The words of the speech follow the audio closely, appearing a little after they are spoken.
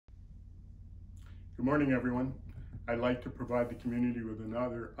Good morning, everyone. I'd like to provide the community with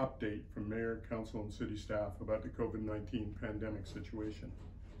another update from Mayor, Council, and City staff about the COVID-19 pandemic situation.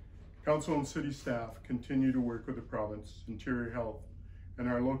 Council and City staff continue to work with the province, Interior Health, and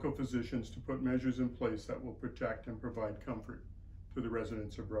our local physicians to put measures in place that will protect and provide comfort to the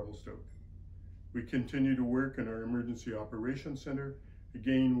residents of Revelstoke. We continue to work in our Emergency Operations Center,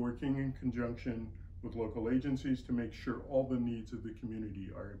 again working in conjunction with local agencies to make sure all the needs of the community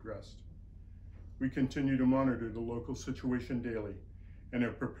are addressed. We continue to monitor the local situation daily and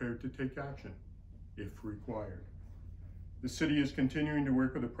are prepared to take action if required. The city is continuing to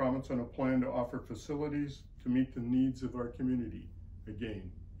work with the province on a plan to offer facilities to meet the needs of our community,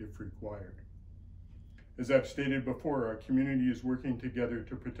 again, if required. As I've stated before, our community is working together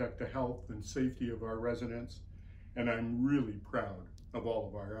to protect the health and safety of our residents, and I'm really proud of all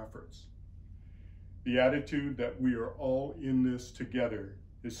of our efforts. The attitude that we are all in this together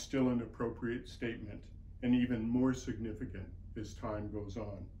is still an appropriate statement, and even more significant as time goes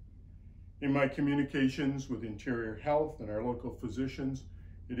on. In my communications with Interior Health and our local physicians,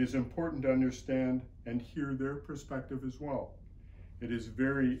 it is important to understand and hear their perspective as well. It is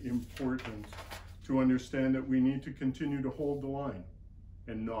very important to understand that we need to continue to hold the line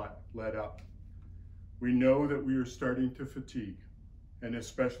and not let up. We know that we are starting to fatigue, and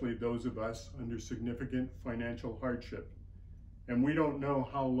especially those of us under significant financial hardship. And we don't know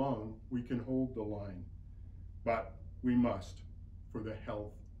how long we can hold the line, but we must for the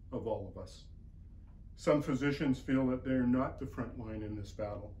health of all of us. Some physicians feel that they're not the front line in this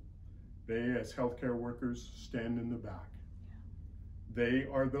battle. They, as healthcare workers, stand in the back. They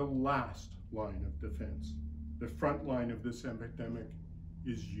are the last line of defense. The front line of this epidemic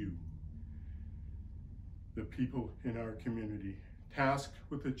is you, the people in our community, tasked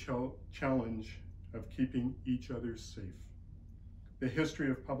with the challenge of keeping each other safe. The history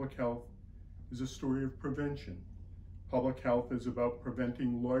of public health is a story of prevention. Public health is about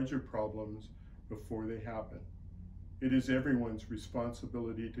preventing larger problems before they happen. It is everyone's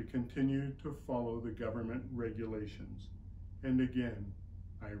responsibility to continue to follow the government regulations. And again,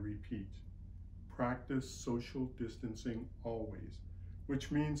 I repeat, practice social distancing always, which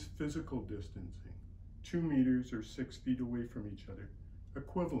means physical distancing, 2 meters or 6 feet away from each other,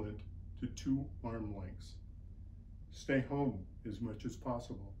 equivalent to 2 arm lengths. Stay home as much as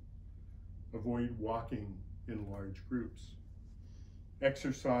possible. Avoid walking in large groups.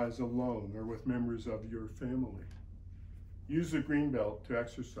 Exercise alone or with members of your family. Use the Greenbelt to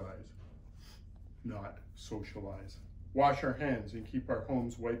exercise, not socialize. Wash our hands and keep our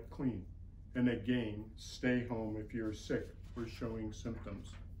homes wiped clean. And again, stay home if you're sick or showing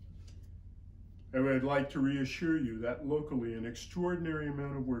symptoms. I would like to reassure you that locally an extraordinary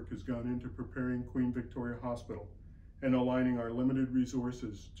amount of work has gone into preparing Queen Victoria Hospital and aligning our limited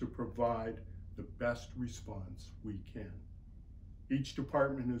resources to provide the best response we can. Each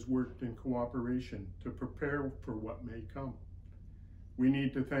department has worked in cooperation to prepare for what may come. We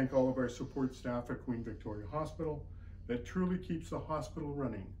need to thank all of our support staff at Queen Victoria Hospital that truly keeps the hospital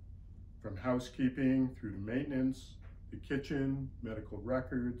running, from housekeeping through to maintenance, the kitchen, medical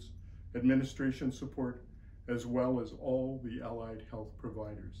records, administration support, as well as all the allied health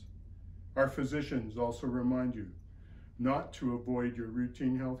providers. Our physicians also remind you not to avoid your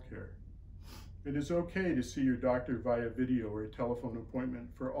routine health care. It is okay to see your doctor via video or a telephone appointment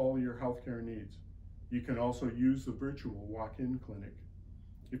for all your healthcare needs. You can also use the virtual walk-in clinic.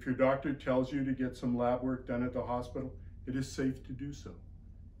 If your doctor tells you to get some lab work done at the hospital, it is safe to do so.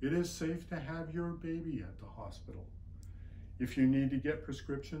 It is safe to have your baby at the hospital. If you need to get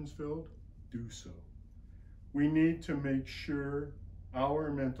prescriptions filled, do so. We need to make sure our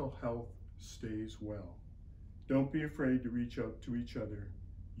mental health stays well. Don't be afraid to reach out to each other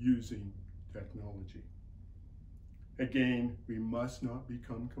using technology. Again, we must not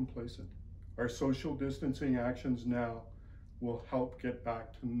become complacent. Our social distancing actions now will help get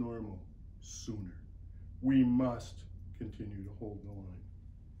back to normal sooner. We must continue to hold the line.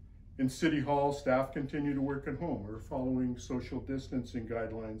 In City Hall, staff continue to work at home or following social distancing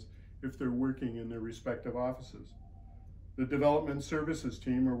guidelines if they're working in their respective offices. The development services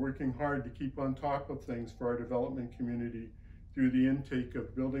team are working hard to keep on top of things for our development community through the intake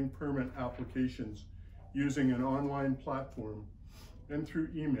of building permit applications using an online platform and through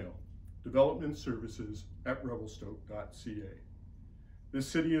email, developmentservices@revelstoke.ca. The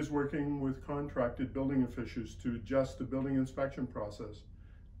city is working with contracted building officials to adjust the building inspection process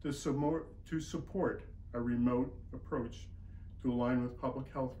to support a remote approach to align with public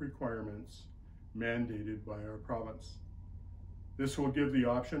health requirements mandated by our province. This will give the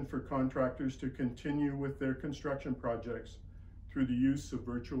option for contractors to continue with their construction projects through the use of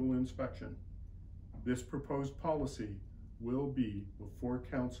virtual inspection. This proposed policy will be before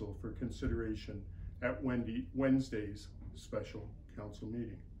council for consideration at Wednesday's special council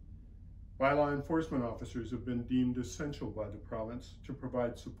meeting. Bylaw enforcement officers have been deemed essential by the province to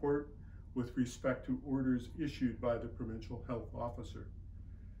provide support with respect to orders issued by the provincial health officer.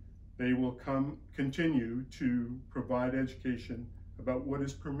 They will continue to provide education about what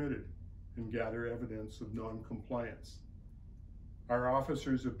is permitted and gather evidence of non-compliance. Our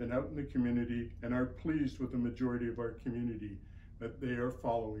officers have been out in the community and are pleased with the majority of our community that they are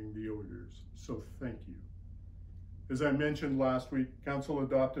following the orders, so thank you. As I mentioned last week, Council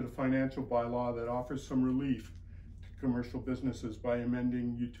adopted a financial bylaw that offers some relief to commercial businesses by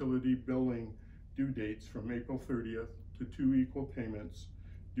amending utility billing due dates from April 30th to 2 equal payments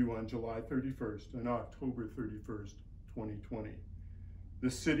due on July 31st and October 31st, 2020.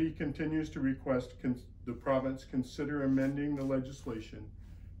 The city continues to request the province consider amending the legislation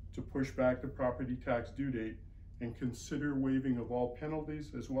to push back the property tax due date and consider waiving of all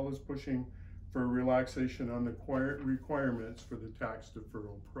penalties, as well as pushing for relaxation on the requirements for the tax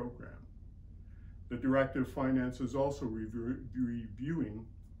deferral program. The Director of Finance is also reviewing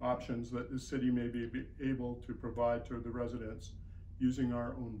options that the city may be able to provide to the residents using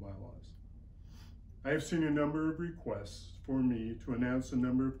our own bylaws. I have seen a number of requests for me to announce the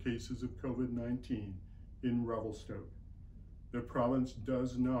number of cases of COVID-19 in Revelstoke. The province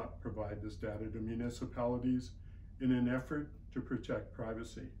does not provide this data to municipalities in an effort to protect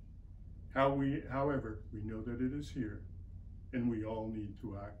privacy. However, we know that it is here and we all need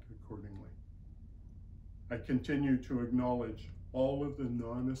to act accordingly. I continue to acknowledge all of the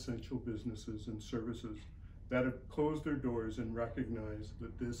non-essential businesses and services that have closed their doors and recognize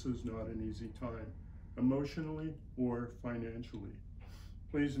that this is not an easy time, emotionally or financially.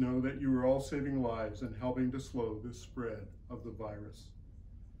 Please know that you are all saving lives and helping to slow the spread of the virus.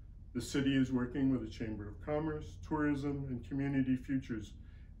 The city is working with the Chamber of Commerce, Tourism, and Community Futures,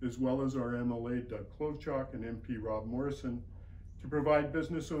 as well as our MLA Doug Klochok and MP Rob Morrison, to provide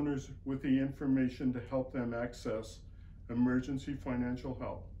business owners with the information to help them access emergency financial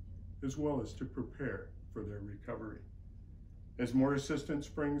help, as well as to prepare for their recovery. As more assistance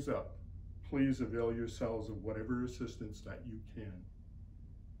springs up, please avail yourselves of whatever assistance that you can.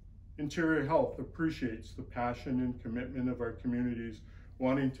 Interior Health appreciates the passion and commitment of our communities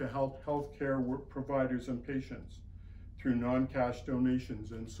wanting to help healthcare providers and patients through non-cash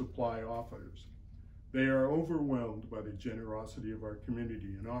donations and supply offers. They are overwhelmed by the generosity of our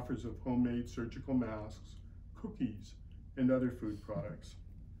community and offers of homemade surgical masks, cookies, and other food products.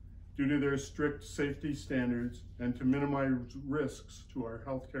 Due to their strict safety standards and to minimize risks to our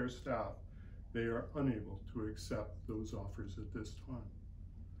healthcare staff, they are unable to accept those offers at this time.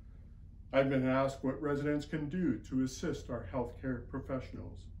 I've been asked what residents can do to assist our healthcare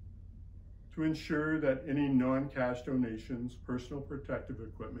professionals. To ensure that any non-cash donations, personal protective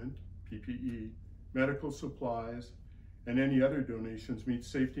equipment, PPE, medical supplies, and any other donations meet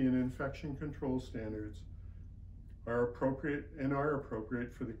safety and infection control standards, are appropriate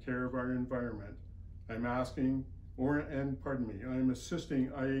for the care of our environment, I'm assisting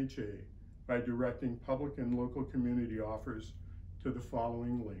IHA by directing public and local community offers to the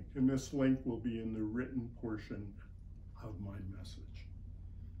following link, and this link will be in the written portion of my message.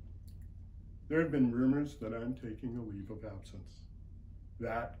 There have been rumors that I'm taking a leave of absence.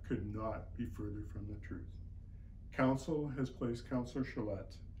 That could not be further from the truth. Council has placed Councillor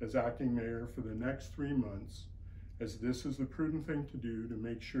Chalette as acting mayor for the next 3 months, as this is the prudent thing to do to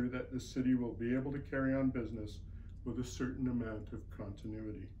make sure that the city will be able to carry on business with a certain amount of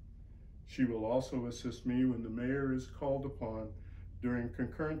continuity. She will also assist me when the mayor is called upon during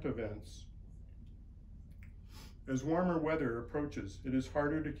concurrent events. As warmer weather approaches, it is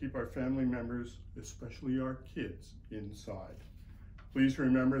harder to keep our family members, especially our kids, inside. Please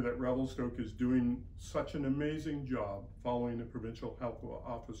remember that Revelstoke is doing such an amazing job following the provincial health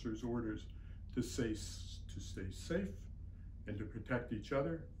officer's orders to stay safe and to protect each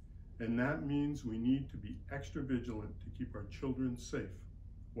other, and that means we need to be extra vigilant to keep our children safe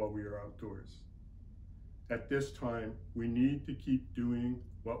while we are outdoors. At this time, we need to keep doing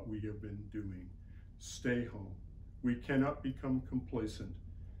what we have been doing. Stay home. We cannot become complacent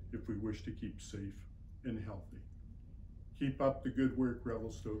if we wish to keep safe and healthy. Keep up the good work,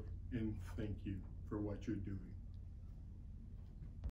 Revelstoke, and thank you for what you're doing.